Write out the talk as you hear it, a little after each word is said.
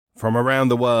From around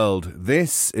the world,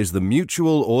 this is the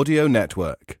Mutual Audio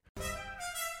Network.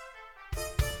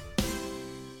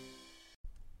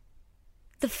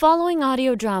 The following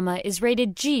audio drama is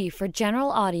rated G for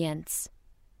general audience.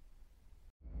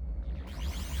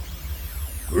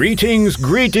 Greetings,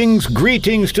 greetings,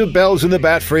 greetings to Bells in the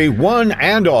Batfry, one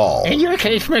and all. In your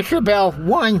case, Mr. Bell,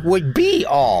 one would be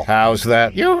all. How's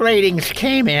that? Your ratings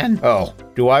came in. Oh,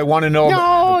 do I want to know?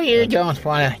 No, you don't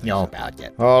want to know about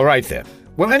it. All right, then.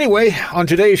 Well, anyway, on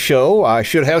today's show, I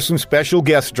should have some special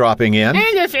guests dropping in.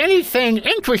 And if anything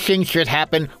interesting should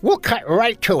happen, we'll cut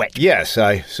right to it. Yes,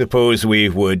 I suppose we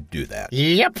would do that.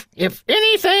 Yep. If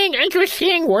anything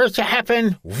interesting were to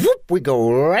happen, whoop, we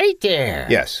go right there.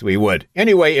 Yes, we would.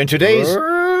 Anyway, in today's...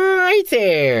 Right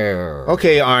there.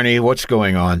 Okay, Arnie, what's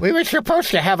going on? We were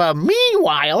supposed to have a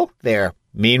meanwhile there.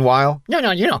 Meanwhile?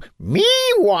 No,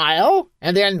 meanwhile,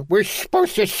 and then we're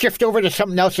supposed to shift over to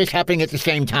something else that's happening at the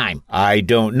same time. I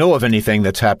don't know of anything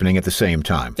that's happening at the same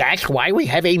time. That's why we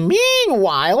have a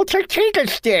meanwhile to take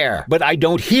us there. But I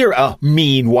don't hear a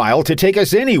meanwhile to take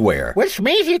us anywhere. Which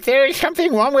means that there is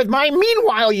something wrong with my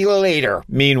meanwhile you later.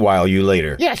 Meanwhile you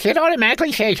later. Yes, it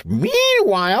automatically says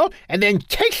meanwhile, and then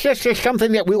takes us to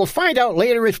something that we will find out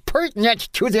later is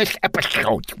pertinent to this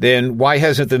episode. Then why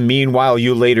hasn't the meanwhile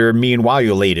you later meanwhile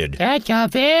That's a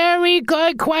very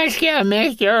good question,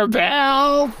 Mr.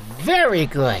 Bell. Very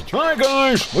good. Hi,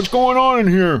 guys. What's going on in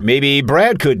here? Maybe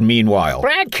Brad could meanwhile.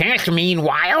 Brad can't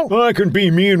meanwhile. I can be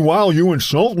meanwhile you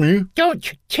insult me.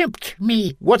 Don't tempt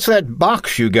me. What's that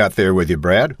box you got there with you,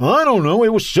 Brad? I don't know.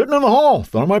 It was sitting in the hall.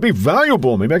 Thought it might be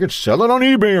valuable. Maybe I could sell it on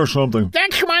eBay or something.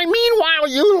 That's my meanwhile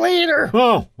you later.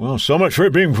 Oh, well, so much for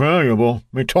it being valuable.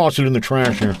 Let me toss it in the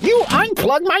trash here. You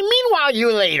unplug my meanwhile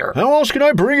you later. How else can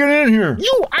I bring it in here?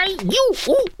 Ooh.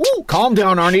 Calm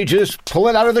down, Arnie. Just pull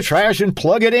it out of the trash and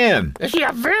plug it in. This is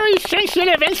a very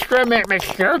sensitive instrument,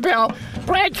 Mr. Bell.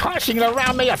 Brad tossing it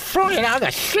around may have thrown it out of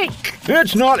the sink.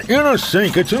 It's not in a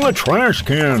sink. It's in a trash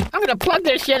can. I'm going to plug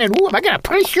this in and, am I going to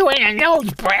punch you in the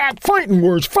nose, Brad? Fighting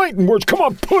words. Come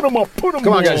on, put them up. Come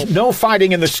on, guys. No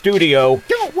fighting in the studio.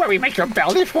 Don't worry, Mr.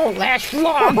 Bell. This won't last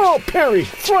long. Oh, parry,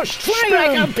 thrust, fly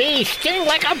like a bee, sting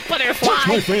like a butterfly. Watch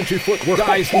my fancy footwork.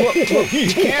 Guys, look. He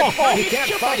can't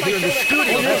fight here in the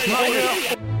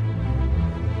studio.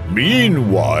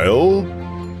 Meanwhile...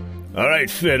 All right,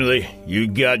 Finley, you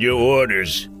got your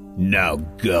orders. Now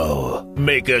go.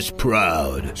 Make us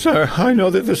proud. Sir, I know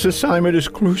that this assignment is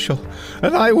crucial,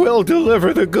 and I will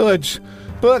deliver the goods.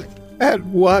 But at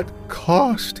what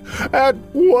cost? At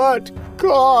what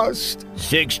cost?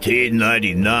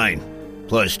 $16.99,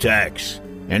 plus tax,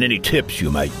 and any tips you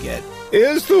might get.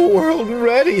 Is the world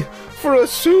ready for a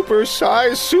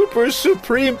super-sized, super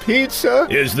supreme pizza?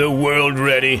 Is the world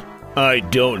ready? I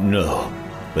don't know.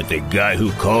 But the guy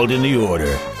who called in the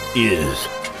order is.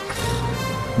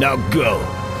 Now go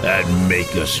and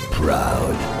make us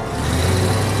proud.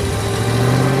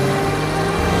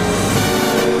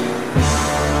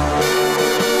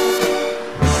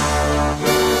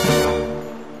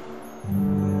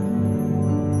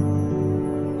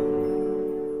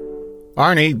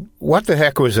 Arnie, what the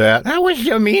heck was that? That was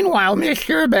the meanwhile,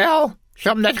 Mr. Bell.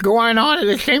 Something that's going on at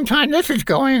the same time this is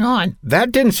going on.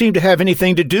 That didn't seem to have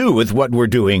anything to do with what we're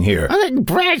doing here. I think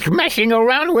Brad's messing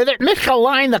around with it,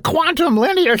 misaligned the quantum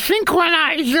linear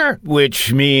synchronizer.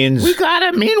 Which means... We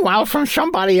got a meanwhile from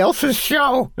somebody else's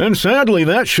show. And sadly,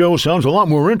 that show sounds a lot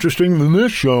more interesting than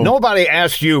this show. Nobody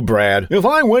asked you, Brad. If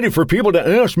I waited for people to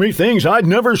ask me things, I'd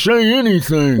never say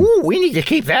anything. Ooh, we need to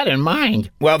keep that in mind.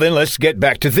 Well, then let's get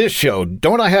back to this show.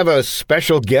 Don't I have a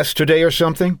special guest today or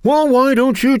something? Well, why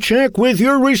don't you check with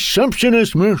your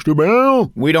receptionist, Mr.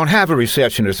 Bell? We don't have a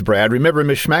receptionist, Brad. Remember,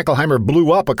 Miss Schmackelheimer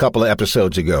blew up a couple of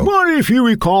episodes ago. But if you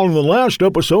recall in the last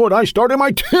episode, I started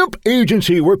my temp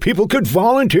agency where people could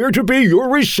volunteer to be your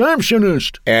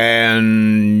receptionist.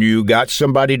 And you got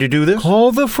somebody to do this?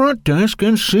 Call the front desk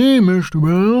and see, Mr.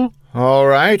 Bell. All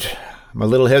right. I'm a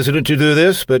little hesitant to do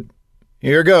this, but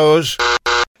here goes.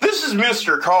 This is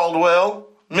Mr. Caldwell.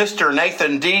 Mr.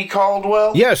 Nathan D.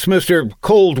 Caldwell? Yes, Mr.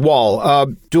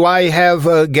 Coldwall. Do I have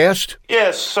a guest?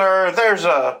 Yes, sir. There's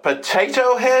a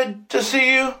potato head to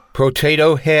see you.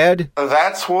 Potato head?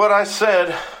 That's what I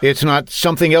said. It's not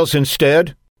something else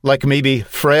instead? Like maybe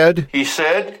Fred? He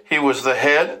said he was the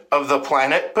head of the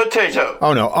planet Potato.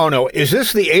 Oh, no. Is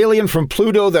this the alien from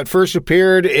Pluto that first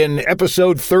appeared in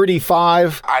episode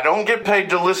 35? I don't get paid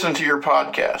to listen to your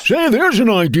podcast. Say, there's an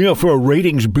idea for a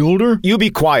ratings builder. You be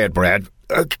quiet, Brad.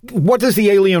 What does the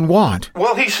alien want?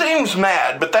 Well, he seems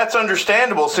mad, but that's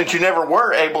understandable since you never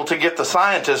were able to get the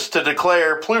scientists to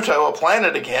declare Pluto a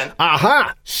planet again.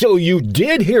 Aha! So you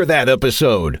did hear that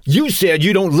episode. You said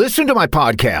you don't listen to my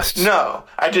podcasts. No,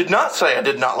 I did not say I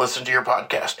did not listen to your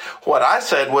podcast. What I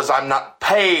said was I'm not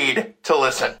paid to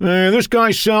listen. This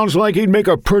guy sounds like he'd make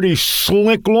a pretty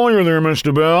slick lawyer there,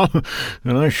 Mr. Bell.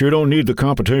 And I sure don't need the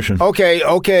competition. Okay,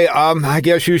 I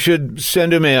guess you should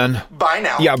send him in. Bye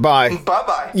now. Yeah, bye.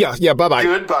 Bye-bye. Yeah, bye-bye.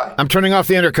 Goodbye. I'm turning off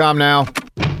the intercom now.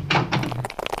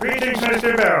 Greetings,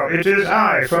 Mr. Bell. It is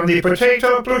I from the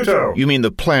potato Pluto. You mean the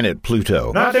planet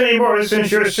Pluto? Not anymore,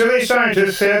 since your silly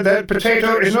scientist said that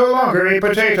potato is no longer a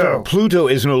potato. Pluto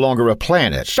is no longer a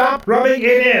planet. Stop rubbing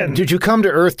it in. Did you come to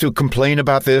Earth to complain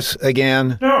about this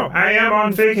again? No, I am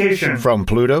on vacation. From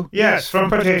Pluto? Yes, from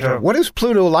potato. What is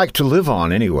Pluto like to live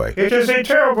on, anyway? It is a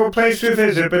terrible place to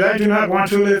visit, but I do not want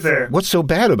to live there. What's so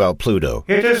bad about Pluto?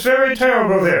 It is very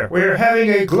terrible there. We're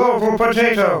having a global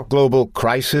potato. Global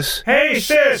crisis? Hey,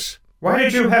 sis! Why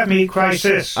did you have me cry,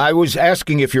 sis? I was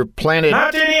asking if your planet...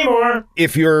 Not anymore.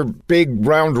 If your big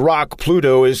round rock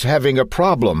Pluto is having a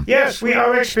problem. Yes, we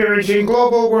are experiencing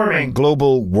global warming.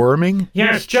 Global worming?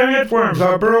 Yes, giant worms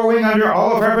are burrowing under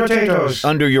all of our potatoes.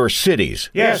 Under your cities?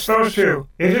 Yes, those two.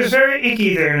 It is very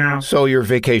icky there now. So you're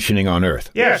vacationing on Earth?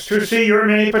 Yes, to see your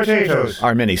many potatoes.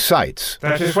 Our many sites?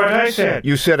 That is what I said.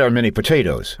 You said our many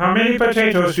potatoes. How many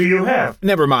potatoes do you have?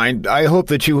 Never mind. I hope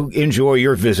that you enjoy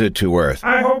your visit to Earth.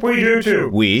 I hope we do too.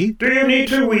 We? Do you need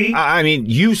to we? I mean,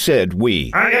 you said we.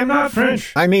 I am not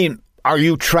French. I mean, are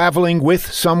you traveling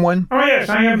with someone? Oh yes,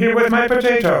 I am here with my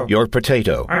potato. Your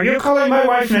potato. Are you calling my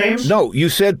wife names? No, you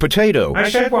said potato. I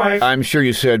said wife. I'm sure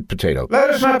you said potato. Let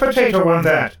us not potato on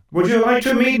that. Would you like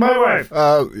to meet my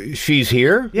wife? She's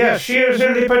here? Yes, she is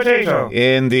in the potato.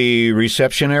 In the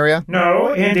reception area?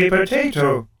 No, in the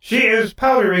potato. She is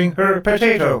powdering her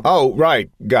potato. Oh,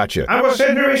 right. Gotcha. I will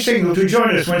send her a signal to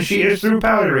join us when she is through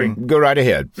powdering. Go right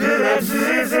ahead.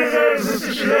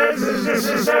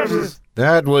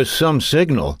 That was some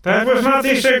signal. That was not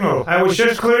the signal. I was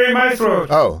just clearing my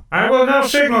throat. Oh. I will now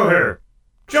signal her.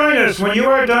 Join us when you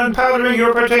are done powdering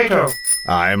your potato.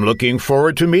 I'm looking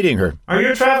forward to meeting her. Are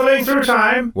you traveling through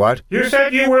time? What? You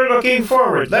said you were looking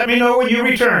forward. Let me know when you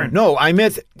return. No, I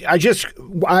meant...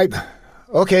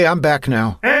 Okay, I'm back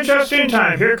now. And just in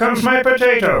time, here comes my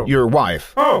potato. Your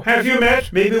wife. Oh, have you met?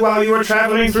 Maybe while you were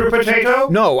traveling through potato?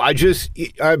 No,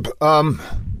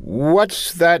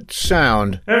 what's that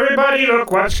sound? Everybody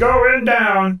look what's going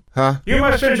down. Huh? You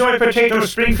must enjoy potato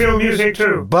Springfield music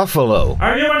too. Buffalo.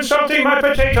 Are you insulting my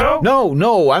potato?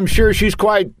 No, I'm sure she's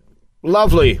quite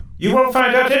lovely. You will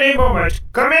find out any moment.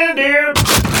 Come in, dear.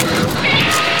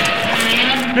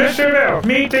 Mr. Bell,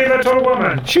 meet the little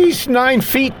woman. She's 9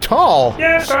 feet tall.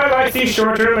 Yes, I like these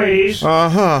shorter ladies.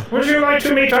 Uh-huh. Would you like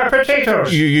to meet our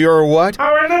potatoes? You're what?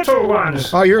 Our little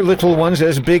ones. Are your little ones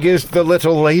as big as the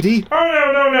little lady?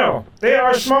 Oh, no. They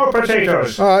are small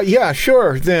potatoes. Yeah,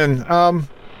 sure, then.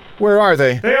 Where are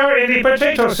they? They are in the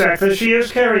potato sack that she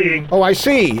is carrying. Oh, I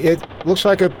see. It looks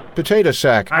like a potato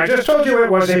sack. I just told you it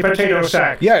was a potato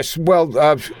sack. Yes,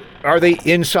 well, are they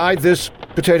inside this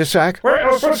potato sack? Where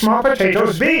else would small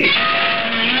potatoes be?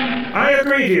 I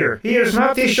agree, dear. He is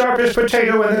not the sharpest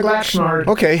potato in the glaxnard.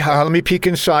 Okay, let me peek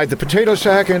inside the potato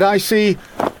sack, and I see...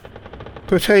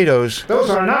 potatoes. Those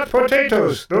are not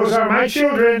potatoes. Those are my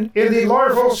children in the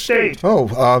larval state. Oh,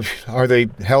 are they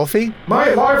healthy?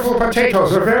 My larval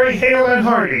potatoes are very hale and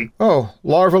hardy. Oh,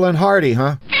 larval and hardy,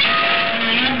 huh?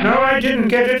 No, I didn't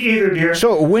get it either, dear.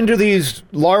 So, when do these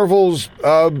larvals,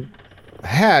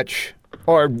 hatch?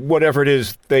 Or whatever it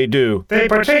is they do. They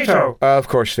potato. Of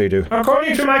course they do.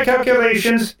 According to my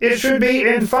calculations, it should be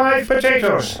in 5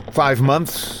 potatoes. 5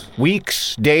 months?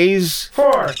 Weeks? Days?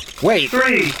 4. Wait.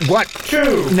 3. What?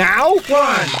 2. Now?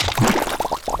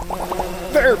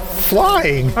 1. They're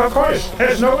flying. Of course.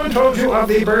 Has no one told you of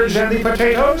the birds and the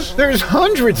potatoes? There's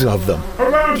hundreds of them.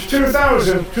 Around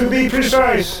 2,000, to be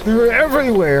precise. They're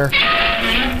everywhere.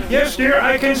 Yes, dear,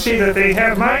 I can see that they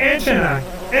have my antennae.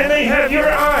 And they have your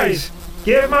eyes.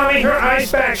 Give Mommy her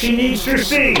eyes back. She needs to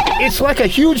see. It's like a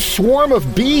huge swarm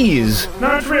of bees.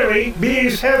 Not really.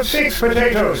 Bees have 6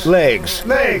 potatoes. Legs.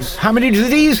 How many do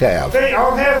these have? They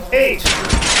all have 8.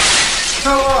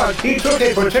 How odd. He took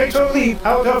a potato leap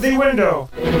out of the window.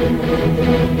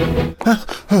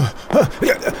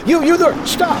 You there.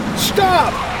 Stop.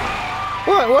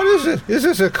 What is it? Is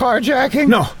this a carjacking?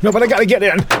 No, but I gotta get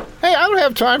in. Hey, I don't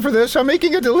have time for this. I'm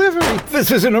making a delivery.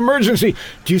 This is an emergency.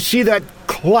 Do you see that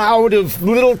cloud of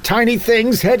little tiny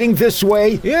things heading this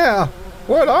way? Yeah,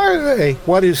 What are they?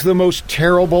 What is the most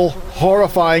terrible,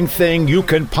 horrifying thing you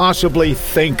can possibly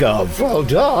think of? Well,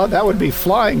 duh, that would be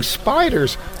flying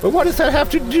spiders. But what does that have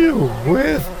to do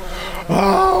with...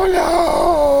 Oh,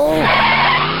 no!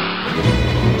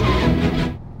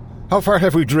 How far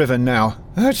have we driven now?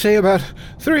 I'd say about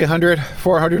 300,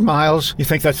 400 miles. You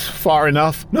think that's far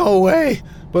enough? No way,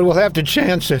 but we'll have to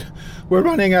chance it. We're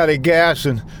running out of gas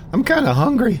and I'm kind of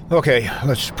hungry. Okay,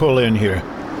 let's pull in here.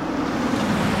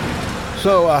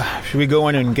 So, should we go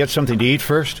in and get something to eat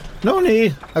first? No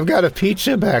need. I've got a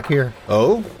pizza back here.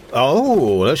 Oh,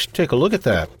 let's take a look at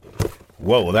that.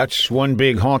 Whoa, that's one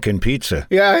big honkin' pizza.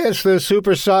 Yeah, it's the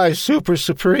super-sized Super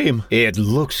Supreme. It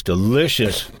looks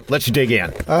delicious. Let's dig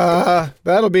in.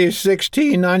 That'll be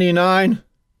 $16.99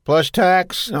 plus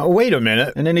tax. Oh, wait a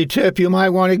minute. And any tip you might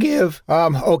want to give?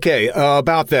 Okay,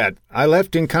 about that. I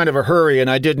left in kind of a hurry and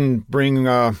I didn't bring,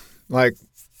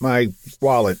 my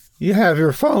wallet. You have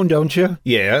your phone, don't you?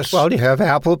 Yes. Well, do you have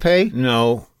Apple Pay?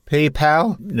 No.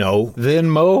 PayPal? No.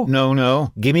 Venmo?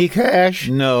 No. Gimme cash?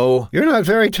 No. You're not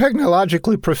very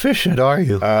technologically proficient, are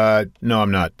you? No,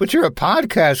 I'm not. But you're a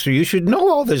podcaster. You should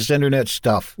know all this internet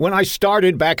stuff. When I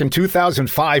started back in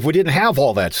 2005, we didn't have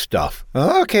all that stuff.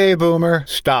 Okay, Boomer.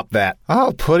 Stop that.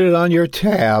 I'll put it on your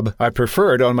tab. I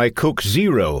prefer it on my Coke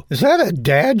Zero. Is that a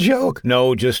dad joke?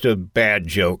 No, just a bad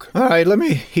joke. All right, let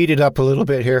me heat it up a little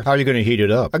bit here. How are you going to heat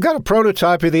it up? I got a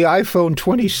prototype of the iPhone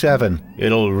 27.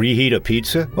 It'll reheat a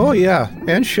pizza? Oh, yeah,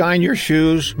 and shine your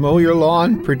shoes, mow your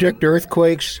lawn, predict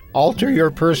earthquakes, alter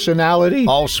your personality.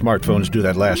 All smartphones do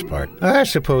that last part. I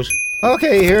suppose.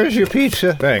 Okay, here's your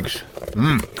pizza. Thanks.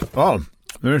 Oh,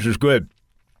 this is good.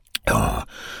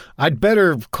 I'd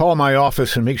better call my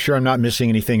office and make sure I'm not missing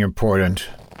anything important.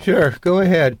 Sure, go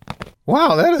ahead.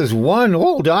 Wow, that is one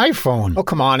old iPhone. Oh,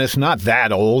 come on, it's not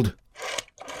that old.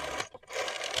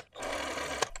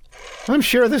 I'm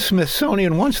sure the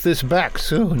Smithsonian wants this back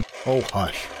soon. Oh,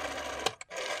 hush.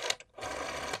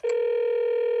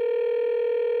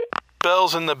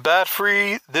 Bells in the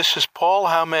Batfry. This is Paul.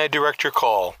 How may I direct your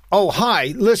call? Oh,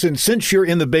 hi. Listen, since you're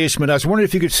in the basement, I was wondering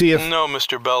if you could see if... No,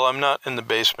 Mr. Bell, I'm not in the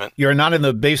basement. You're not in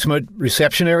the basement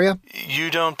reception area?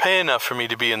 You don't pay enough for me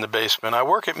to be in the basement. I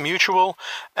work at Mutual,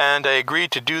 and I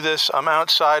agreed to do this. I'm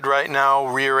outside right now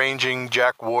rearranging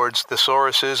Jack Ward's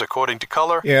thesauruses according to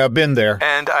color. Yeah, I've been there.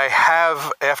 And I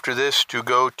have, after this, to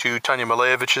go to Tanya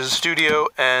Malevich's studio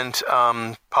and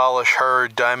polish her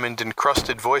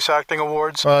diamond-encrusted voice acting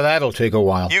awards. Oh, that'll take a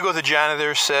while. Hugo the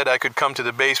janitor said I could come to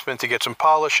the basement to get some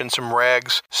polish and some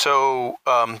rags, so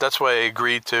that's why I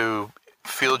agreed to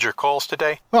field your calls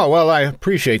today. Oh, well, I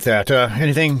appreciate that.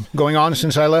 Anything going on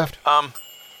since I left?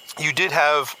 You did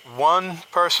have one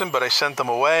person, but I sent them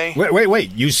away.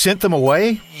 Wait, you sent them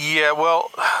away? Yeah,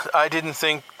 well, I didn't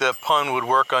think the pun would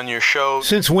work on your show.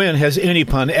 Since when has any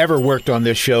pun ever worked on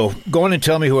this show? Go on and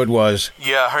tell me who it was.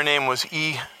 Yeah, her name was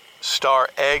E-Star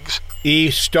Eggs.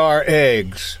 E-Star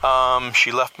Eggs.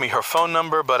 She left me her phone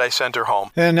number, but I sent her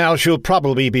home. And now she'll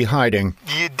probably be hiding.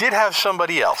 You did have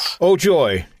somebody else. Oh,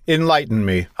 joy. Enlighten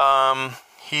me.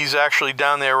 He's actually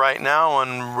down there right now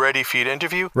and ready for you to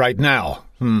interview. Right now?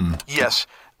 Yes.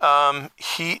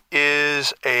 He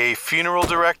is a funeral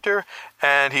director,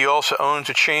 and he also owns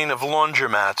a chain of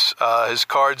laundromats. His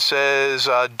card says,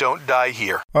 don't die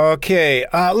here. Okay,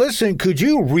 listen, could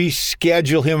you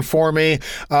reschedule him for me?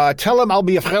 Tell him I'll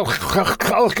be...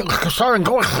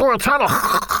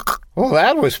 Well,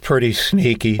 that was pretty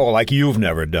sneaky. Oh, like you've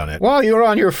never done it. While you were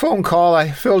on your phone call,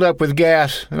 I filled up with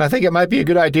gas, and I think it might be a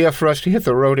good idea for us to hit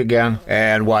the road again.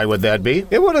 And why would that be?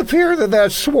 It would appear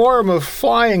that swarm of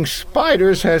flying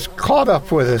spiders has caught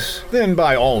up with us. Then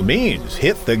by all means,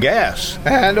 hit the gas.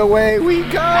 And away we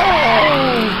go!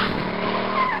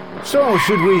 So,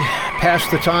 should we pass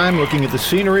the time looking at the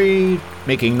scenery,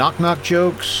 making knock-knock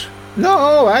jokes?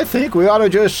 No, I think we ought to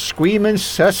just scream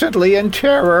incessantly in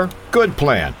terror. Good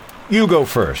plan. You go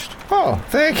first. Oh,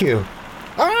 thank you.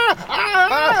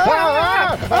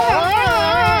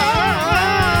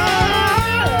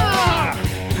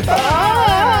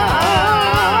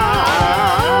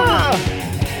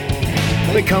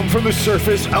 They come from the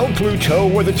surface out Pluto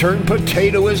where the term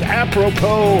potato is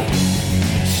apropos.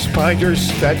 Spiders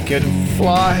that can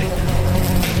fly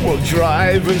will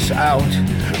drive us out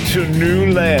to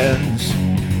new lands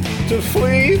to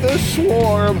flee the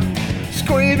swarm,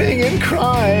 screaming and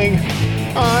crying.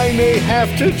 I may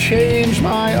have to change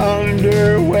my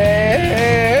underwear.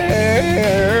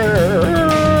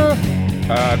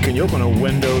 Can you open a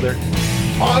window there?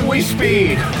 On we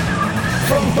speed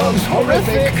from bugs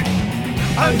horrific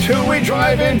until we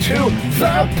drive into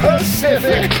the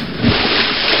Pacific.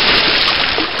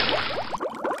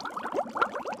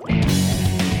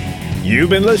 You've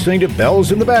been listening to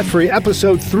Bells in the Batfry,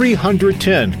 episode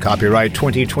 310, copyright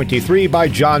 2023 by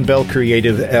John Bell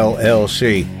Creative,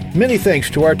 LLC. Many thanks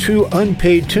to our two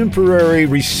unpaid temporary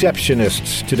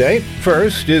receptionists today.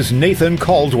 First is Nathan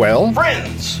Caldwell.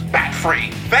 Friends,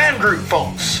 Batfry, fan group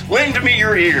folks, lend me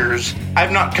your ears.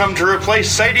 I've not come to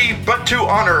replace Sadie, but to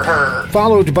honor her.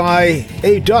 Followed by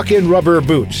a duck in rubber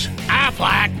boots.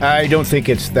 Affleck. I don't think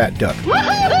it's that duck.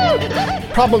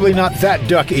 Probably not that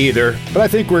duck either, but I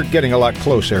think we're getting a lot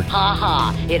closer.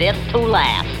 It is to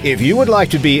laugh. If you would like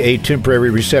to be a temporary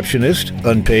receptionist,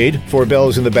 unpaid, for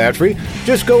Bells in the Batfry,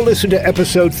 just go listen to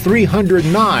episode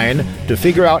 309 to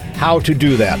figure out how to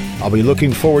do that. I'll be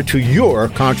looking forward to your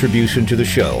contribution to the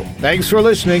show. Thanks for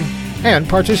listening and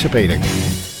participating.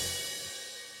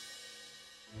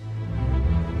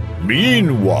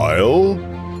 Meanwhile,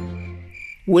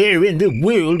 Where in the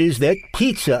world is that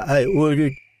pizza I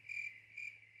ordered?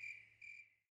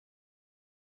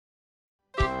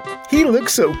 He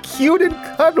looks so cute and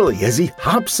cuddly as he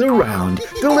hops around,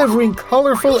 delivering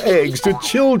colorful eggs to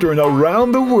children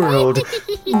around the world.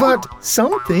 But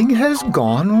something has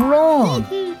gone wrong.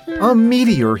 A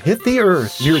meteor hit the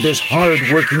Earth near this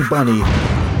hard-working bunny,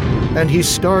 and he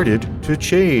started to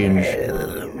change.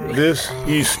 this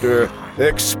Easter,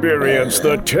 experience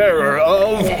the terror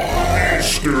of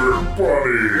Easter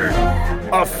Bunny.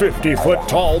 A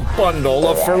 50-foot-tall bundle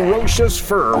of ferocious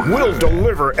fur will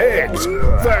deliver eggs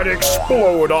that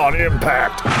explode on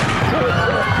impact.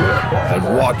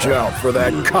 And watch out for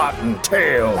that cotton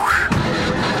tail.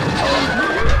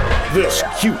 This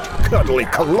cute, cuddly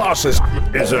colossus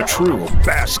is a true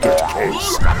basket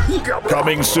case.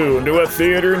 Coming soon to a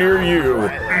theater near you.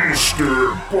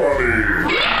 Easter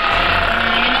Bunny.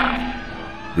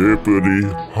 Hippity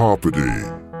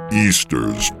hoppity,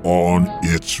 Easter's on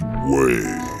its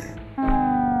way.